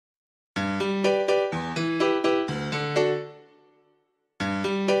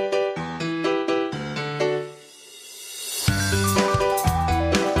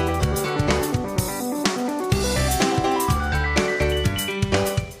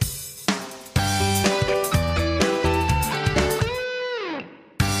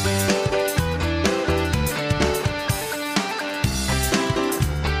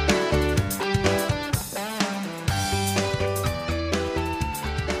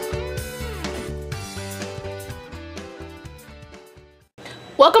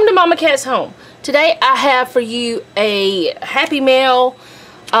Welcome to Mama Cat's Home. Today I have for you a Happy Mail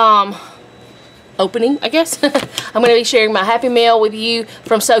opening, I guess. I'm going to be sharing my Happy Mail with you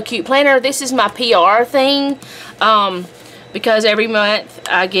from So Cute Planner. This is my PR thing because every month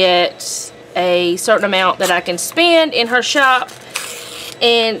I get a certain amount that I can spend in her shop,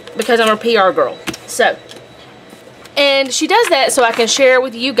 and because I'm her PR girl. And she does that so I can share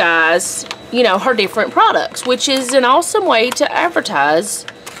with you guys, you know, her different products, which is an awesome way to advertise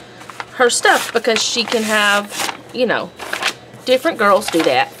her stuff, because she can have, you know, different girls do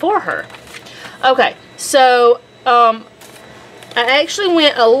that for her. Okay, so I actually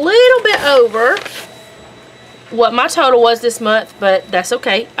went a little bit over what my total was this month, but that's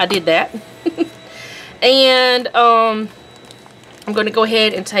okay. I did that. And I'm going to go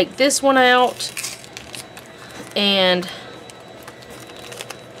ahead and take this one out and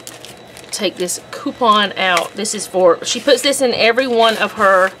take this coupon out. This is for, she puts this in every one of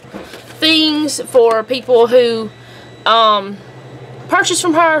her things for people who purchase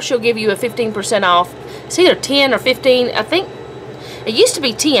from her. She'll give you a 15% off. It's either 10 or 15. I think it used to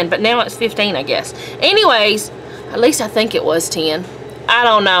be 10, but now it's 15, I guess. Anyways, at least I think it was 10. I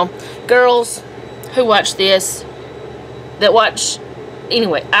don't know. Girls who watch this, that watch,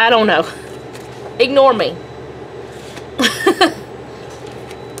 anyway, I don't know. Ignore me.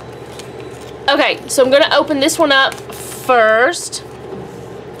 Okay, so I'm going to open this one up first.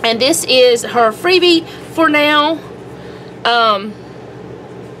 And this is her freebie for now.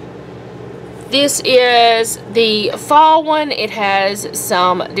 This is the fall one. It has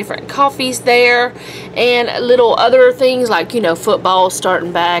some different coffees there and little other things like, you know, football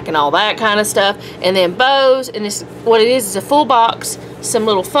starting back and all that kind of stuff. And then bows. And this, what it is a full box, some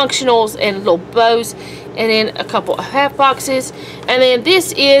little functionals and little bows, and then a couple of half boxes. And then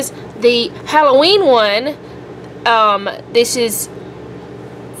this is the Halloween one. This is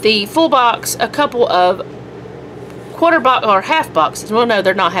the full box, a couple of quarter box or half boxes. Well, no,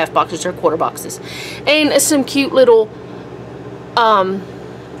 they're not half boxes, they're quarter boxes. And some cute little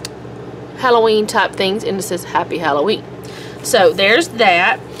Halloween type things, and it says Happy Halloween. So there's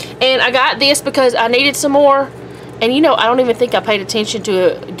that. And I got this because I needed some more. And you know, I don't even think I paid attention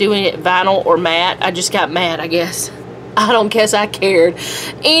to doing it vinyl or matte. I just got matte, I guess. I don't guess I cared.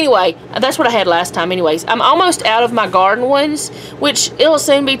 Anyway, that's what I had last time anyways. I'm almost out of my garden ones, which it'll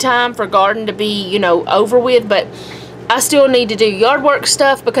soon be time for garden to be, you know, over with, but I still need to do yard work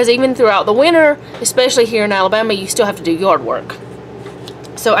stuff, because even throughout the winter, especially here in Alabama, you still have to do yard work.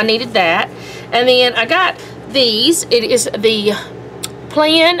 So I needed that. And then I got these. It is the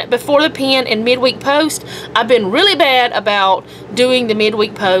plan, before the pen, and midweek post. I've been really bad about doing the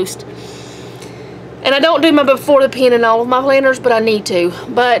midweek post. And I don't do my before the pen in all of my planners, but I need to.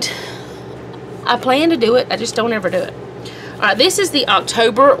 But I plan to do it. I just don't ever do it. Alright, this is the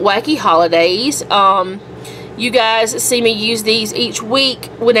October Wacky Holidays. You guys see me use these each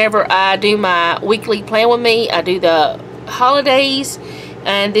week whenever I do my weekly plan with me. I do the holidays.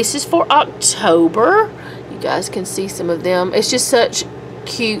 And this is for October. You guys can see some of them. It's just such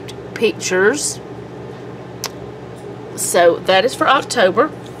cute pictures. So that is for October.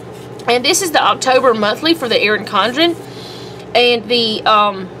 And this is the October monthly for the Erin Condren. And the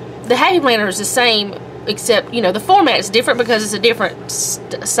Happy Planner is the same, except, you know, the format is different because it's a different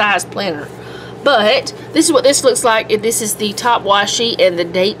size planner. But this is what this looks like. This is the top washi and the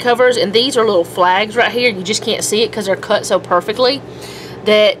date covers. And these are little flags right here. You just can't see it because they're cut so perfectly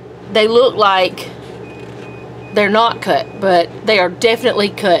that they look like they're not cut. But they are definitely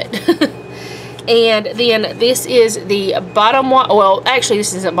cut. And then this is the bottom washi. Well, actually,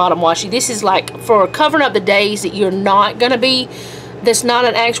 this isn't bottom washi. This is like for covering up the days that you're not going to be, that's not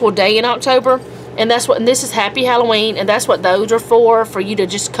an actual day in October. And that's what, and this is Happy Halloween, and that's what those are for you to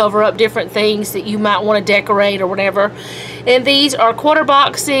just cover up different things that you might want to decorate or whatever. And these are quarter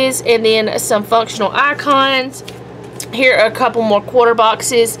boxes, and then some functional icons. Here are a couple more quarter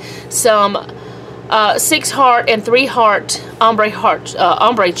boxes, some 6 heart and 3 heart ombre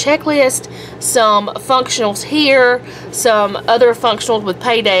checklist, some functionals here, some other functionals with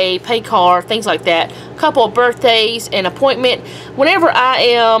payday, pay car, things like that. A couple of birthdays and appointment. Whenever I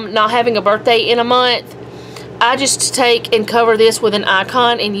am not having a birthday in a month, I just take and cover this with an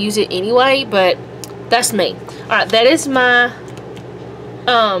icon and use it anyway, but that's me. Alright, that is my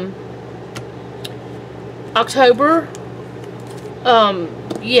October,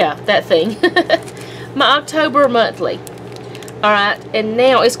 yeah, that thing. My October monthly. Alright, and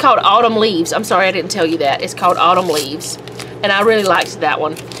now it's called Autumn Leaves. I'm sorry I didn't tell you that. It's called Autumn Leaves. And I really liked that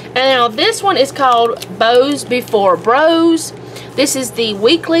one. And now this one is called Bows Before Bros. This is the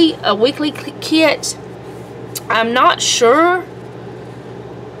weekly kit. I'm not sure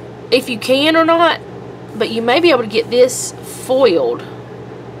if you can or not, but you may be able to get this foiled,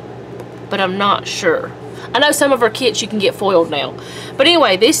 but I'm not sure. I know some of her kits you can get foiled now. But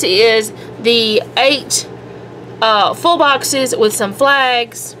anyway, this is the 8 full boxes with some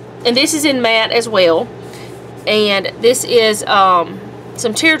flags. And this is in matte as well. And this is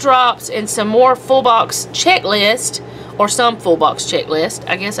some teardrops and some more full box checklist. Or some full box checklist.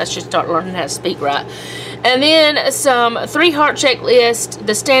 I guess I should start learning how to speak right. And then some 3 heart checklist,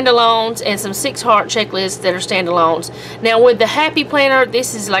 the standalones, and some 6 heart checklists that are standalones. Now with the Happy Planner,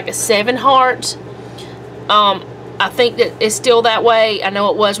 this is like a 7 heart. I think that it's still that way. I know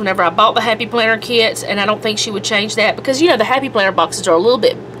it was whenever I bought the Happy Planner kits, and I don't think she would change that because, you know, the Happy Planner boxes are a little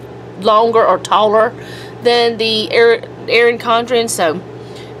bit longer or taller than the Erin Condren. So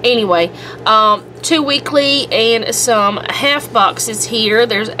anyway, 2 weekly and some half boxes here.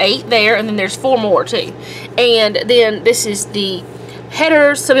 There's 8 there, and then there's 4 more too. And then this is the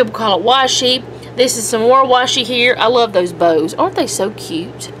headers. Some people call it washi. This is some more washi here. I love those bows. Aren't they so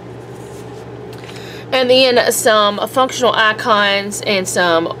cute? And then some functional icons and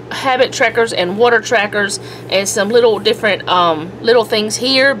some habit trackers and water trackers and some little different little things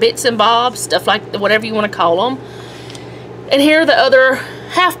here, bits and bobs, stuff like whatever you want to call them. And here are the other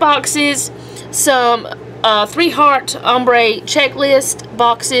half boxes, some 3 heart ombre checklist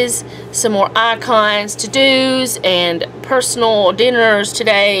boxes, some more icons, to-dos, and personal dinners,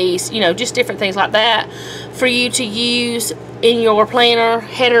 todays, you know, just different things like that for you to use in your planner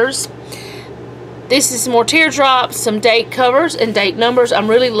headers. This is some more teardrops, some date covers and date numbers. I'm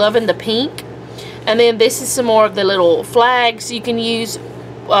really loving the pink. And then this is some more of the little flags you can use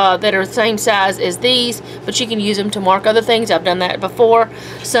that are the same size as these, but you can use them to mark other things. I've done that before.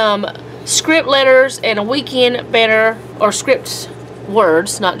 Some script letters and a weekend banner, or script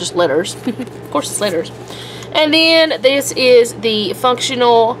words, not just letters. Of course it's letters. And then this is the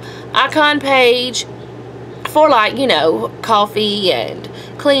functional icon page for, like, you know, coffee and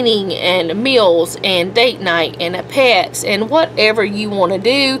cleaning and meals and date night and pets and whatever you want to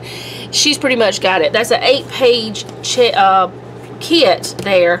do. She's pretty much got it. That's an 8-page kit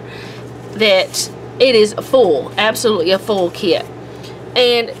there that it is full, absolutely a full kit.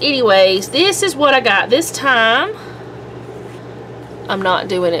 And anyways, this is what I got this time. I'm not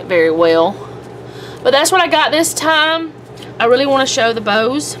doing it very well, but that's what I got this time. I really want to show the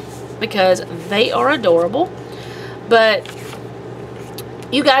bows because they are adorable. But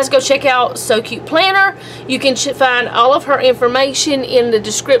you guys go check out So Cute Planner. You can find all of her information in the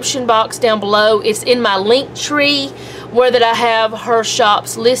description box down below. It's in my link tree where that I have her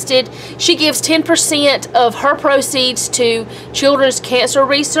shops listed. She gives 10% of her proceeds to children's cancer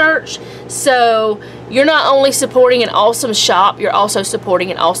research. So you're not only supporting an awesome shop, you're also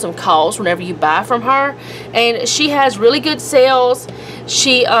supporting an awesome cause whenever you buy from her. And she has really good sales.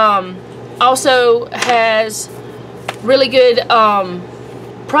 She also has really good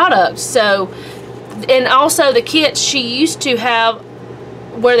products. So, and also the kits she used to have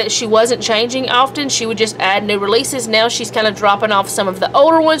where that she wasn't changing often, she would just add new releases. Now she's kind of dropping off some of the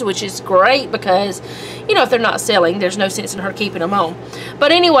older ones, which is great because, you know, if they're not selling, there's no sense in her keeping them on.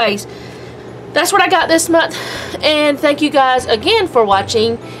 But anyways, that's what I got this month, and thank you guys again for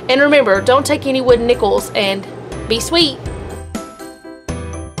watching. And remember, don't take any wooden nickels, and be sweet.